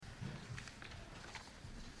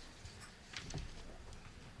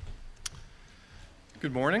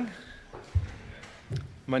Good morning.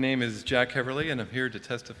 My name is Jack Heverly, and I'm here to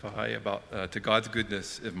testify to God's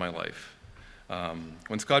goodness in my life.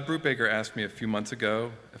 When Scott Brubaker asked me a few months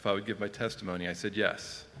ago if I would give my testimony, I said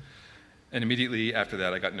yes. And immediately after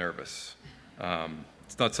that, I got nervous.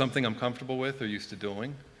 It's not something I'm comfortable with or used to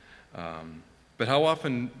doing. But how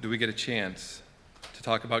often do we get a chance to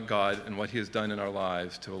talk about God and what He has done in our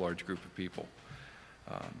lives to a large group of people?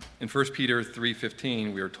 In 1 Peter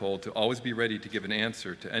 3:15, we are told to always be ready to give an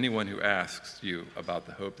answer to anyone who asks you about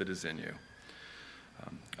the hope that is in you.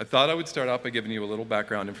 I thought I would start out by giving you a little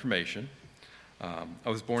background information. I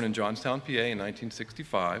was born in Johnstown, PA in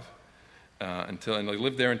 1965, and I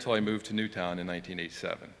lived there until I moved to Newtown in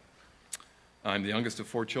 1987. I'm the youngest of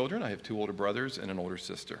 4 children. I have 2 older brothers and an older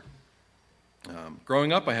sister.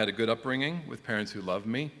 Growing up, I had a good upbringing with parents who loved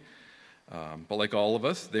me. But like all of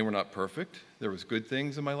us, they were not perfect. There was good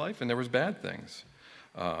things in my life, and there was bad things.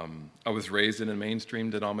 I was raised in a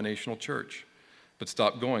mainstream denominational church, but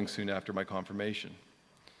stopped going soon after my confirmation.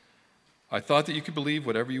 I thought that you could believe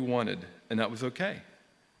whatever you wanted, and that was okay.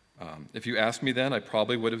 If you asked me then, I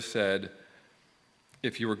probably would have said,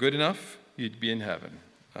 if you were good enough, you'd be in heaven.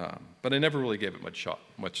 But I never really gave it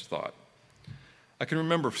much thought. I can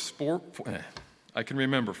remember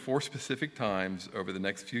 4 specific times over the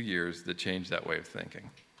next few years that changed that way of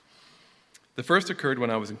thinking. The first occurred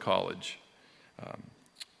when I was in college.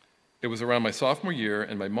 It was around my sophomore year,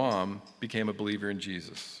 and my mom became a believer in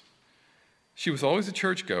Jesus. She was always a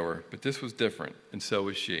churchgoer, but this was different, and so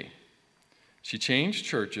was she. She changed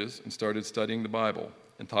churches and started studying the Bible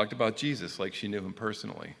and talked about Jesus like she knew him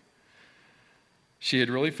personally. She had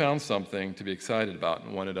really found something to be excited about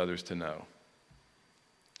and wanted others to know.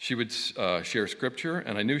 She would share scripture,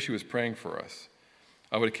 and I knew she was praying for us.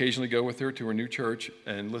 I would occasionally go with her to her new church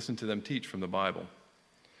and listen to them teach from the Bible.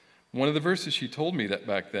 One of the verses she told me that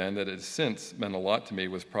back then that has since meant a lot to me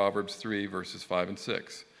was Proverbs 3, verses 5 and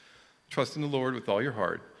 6. Trust in the Lord with all your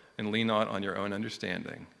heart and lean not on your own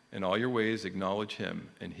understanding. In all your ways acknowledge Him,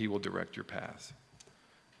 and He will direct your paths.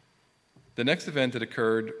 The next event that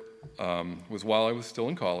occurred was while I was still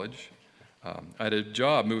in college. I had a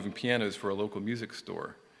job moving pianos for a local music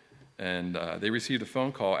store. And they received a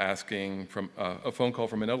phone call from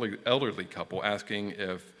an elderly couple asking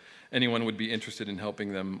if anyone would be interested in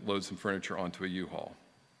helping them load some furniture onto a U-Haul.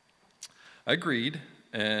 I agreed,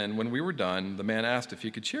 and when we were done, the man asked if he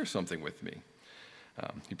could share something with me.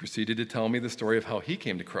 He proceeded to tell me the story of how he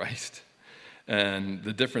came to Christ and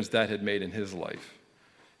the difference that had made in his life.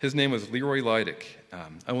 His name was Leroy Leidick.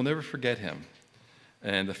 I will never forget him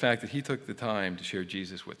and the fact that he took the time to share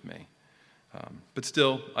Jesus with me. But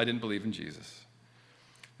still, I didn't believe in Jesus.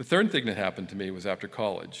 The third thing that happened to me was after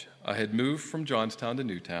college. I had moved from Johnstown to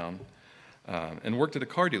Newtown and worked at a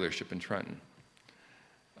car dealership in Trenton.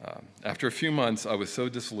 After a few months, I was so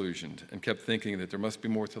disillusioned and kept thinking that there must be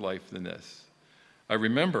more to life than this. I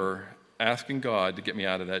remember asking God to get me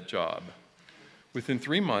out of that job. Within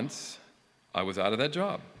 3 months, I was out of that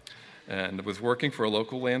job and was working for a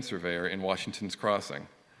local land surveyor in Washington's Crossing.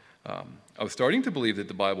 I was starting to believe that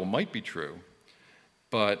the Bible might be true,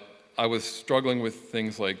 but I was struggling with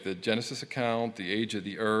things like the Genesis account, the age of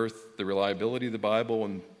the earth, the reliability of the Bible,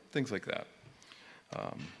 and things like that.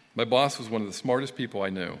 My boss was one of the smartest people I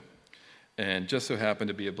knew, and just so happened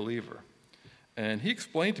to be a believer. And he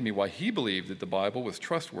explained to me why he believed that the Bible was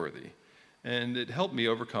trustworthy, and it helped me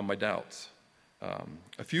overcome my doubts.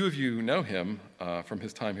 A few of you know him from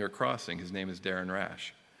his time here at Crossing. His name is Darren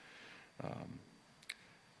Rash.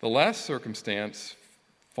 The last circumstance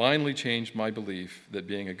finally changed my belief that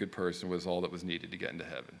being a good person was all that was needed to get into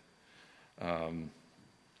heaven.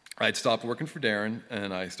 I had stopped working for Darren,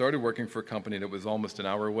 and I started working for a company that was almost an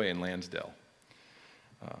hour away in Lansdale.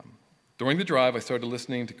 During the drive, I started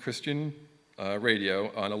listening to Christian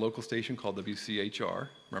radio on a local station called WCHR.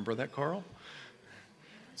 Remember that, Carl?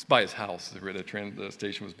 It's by his house. The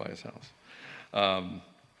station was by his house.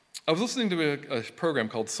 I was listening to a program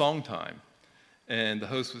called Song Time. And the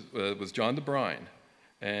host was John DeBrine.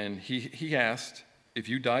 And he asked, if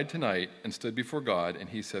you died tonight and stood before God, and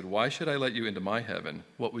he said, why should I let you into my heaven?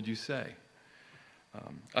 What would you say?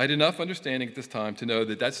 I had enough understanding at this time to know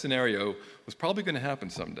that scenario was probably going to happen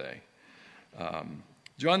someday.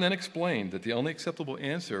 John then explained that the only acceptable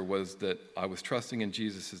answer was that I was trusting in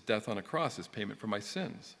Jesus' death on a cross as payment for my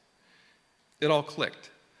sins. It all clicked.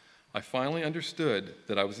 I finally understood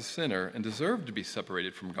that I was a sinner and deserved to be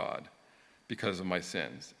separated from God because of my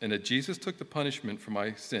sins, and that Jesus took the punishment for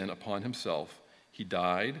my sin upon himself. He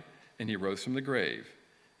died, and he rose from the grave,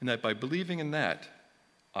 and that by believing in that,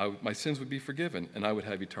 my sins would be forgiven, and I would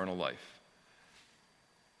have eternal life.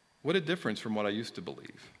 What a difference from what I used to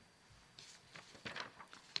believe.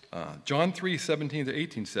 John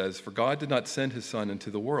 3:17-18 says, "For God did not send his Son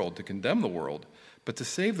into the world to condemn the world, but to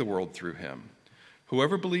save the world through him.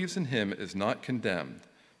 Whoever believes in him is not condemned,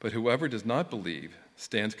 but whoever does not believe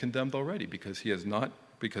stands condemned already because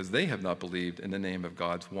they have not believed in the name of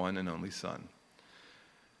God's one and only Son."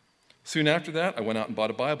 Soon after that, I went out and bought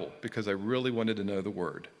a Bible because I really wanted to know the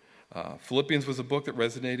Word. Philippians was a book that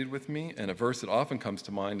resonated with me, and a verse that often comes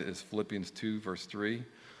to mind is Philippians 2, verse 3.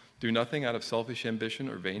 "Do nothing out of selfish ambition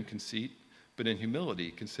or vain conceit, but in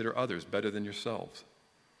humility consider others better than yourselves."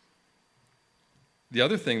 The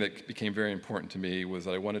other thing that became very important to me was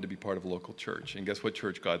that I wanted to be part of a local church, and guess what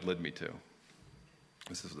church God led me to?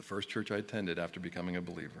 This is the first church I attended after becoming a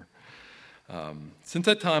believer. Since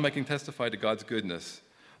that time, I can testify to God's goodness.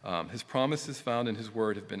 His promises found in his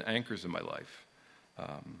word have been anchors in my life.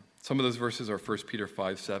 Some of those verses are 1 Peter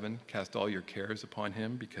 5:7, "Cast all your cares upon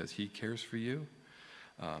him because he cares for you."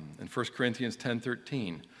 And 1 Corinthians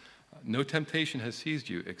 10:13, "No temptation has seized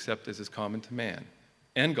you except as is common to man.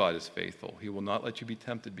 And God is faithful. He will not let you be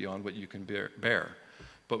tempted beyond what you can bear.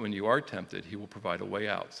 But when you are tempted, he will provide a way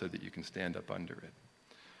out so that you can stand up under it."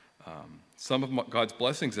 Some of God's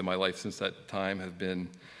blessings in my life since that time have been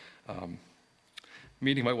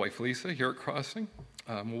meeting my wife Lisa here at Crossing.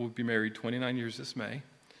 We'll be married 29 years this May.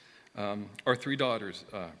 Our three daughters,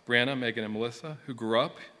 Brianna, Megan, and Melissa, who grew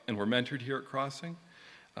up and were mentored here at Crossing.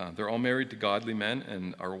 They're all married to godly men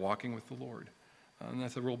and are walking with the Lord. And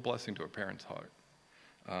that's a real blessing to a parent's heart.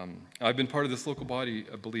 I've been part of this local body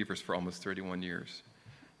of believers for almost 31 years.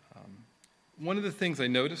 One of the things I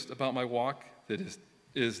noticed about my walk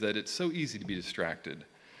is that it's so easy to be distracted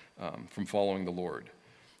from following the Lord.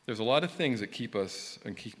 There's a lot of things that keep us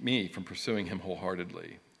and keep me from pursuing him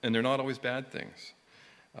wholeheartedly, and they're not always bad things.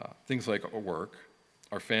 Things like our work,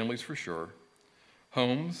 our families for sure,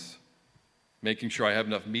 homes, making sure I have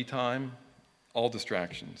enough me time, all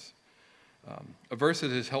distractions. A verse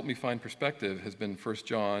that has helped me find perspective has been 1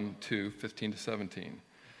 John 2:15-17.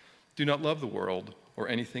 "Do not love the world or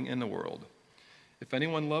anything in the world. If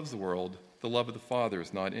anyone loves the world, the love of the Father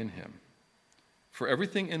is not in him. For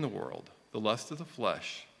everything in the world, the lust of the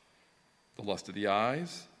flesh, the lust of the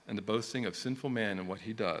eyes, and the boasting of sinful man in what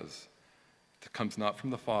he does, comes not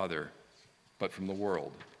from the Father, but from the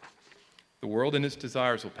world. The world and its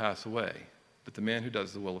desires will pass away, but the man who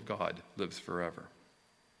does the will of God lives forever."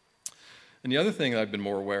 And the other thing that I've been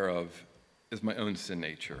more aware of is my own sin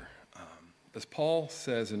nature. As Paul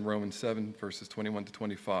says in Romans 7, verses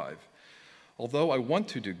 21-25, "Although I want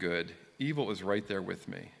to do good, evil is right there with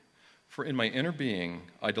me. For in my inner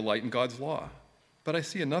being, I delight in God's law. But I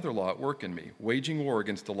see another law at work in me, waging war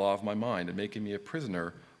against the law of my mind and making me a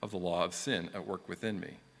prisoner of the law of sin at work within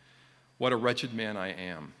me. What a wretched man I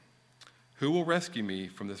am. Who will rescue me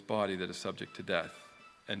from this body that is subject to death?"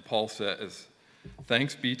 And Paul says,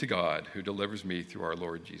 "Thanks be to God who delivers me through our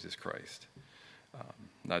Lord Jesus Christ."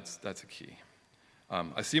 That's a key.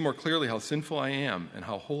 I see more clearly how sinful I am and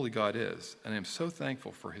how holy God is, and I am so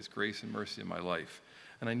thankful for his grace and mercy in my life,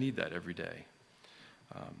 and I need that every day.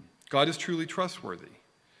 God is truly trustworthy,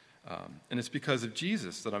 and it's because of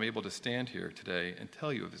Jesus that I'm able to stand here today and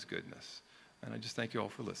tell you of his goodness. And I just thank you all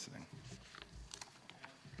for listening.